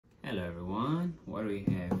Hello everyone, what do we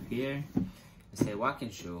have here? It's a walking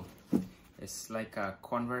shoe. It's like a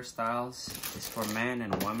Converse styles. It's for men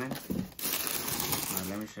and women. Now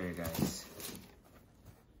let me show you guys.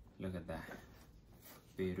 Look at that,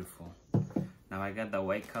 beautiful. Now I got the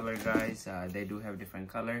white color, guys. They do have different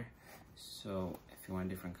color, so if you want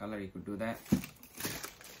different color you could do that.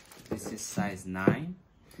 This is size 9.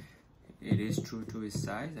 It is true to its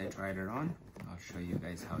size. I tried it on. I'll show you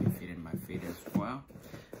guys how it fit in my feet as well.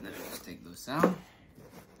 Let me just take those out.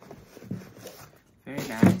 Very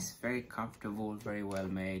nice, very comfortable, very well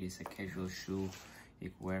made. It's a casual shoe you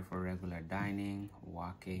can wear for regular dining,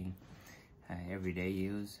 walking, everyday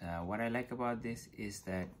use. What I like about this is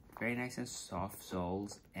that very nice and soft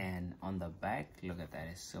soles, and on the back, look at that,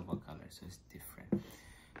 it's silver color, so it's different.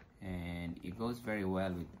 And it goes very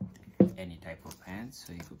well with any type of pants,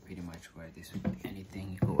 so you could pretty much wear this with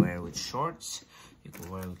anything. You could wear it with shorts, you could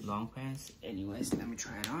wear it with long pants. Anyways, let me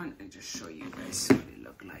try it on and just show you guys what it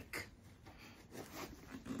look like.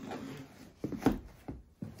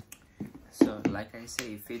 So like I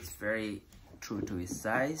say, it fits very true to its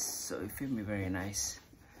size, so it fit me very nice.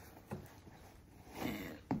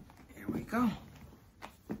 And here we go.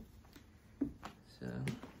 So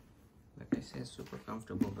like I said, super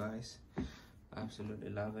comfortable, guys. Absolutely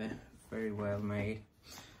love it. Very well made.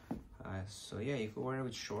 So yeah, you could wear it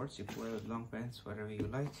with shorts, you could wear it with long pants, whatever you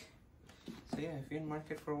like. So yeah, if you're in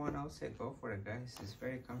market for one, I would say go for it, guys. It's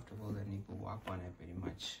very comfortable and you can walk on it pretty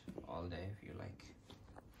much all day if you like.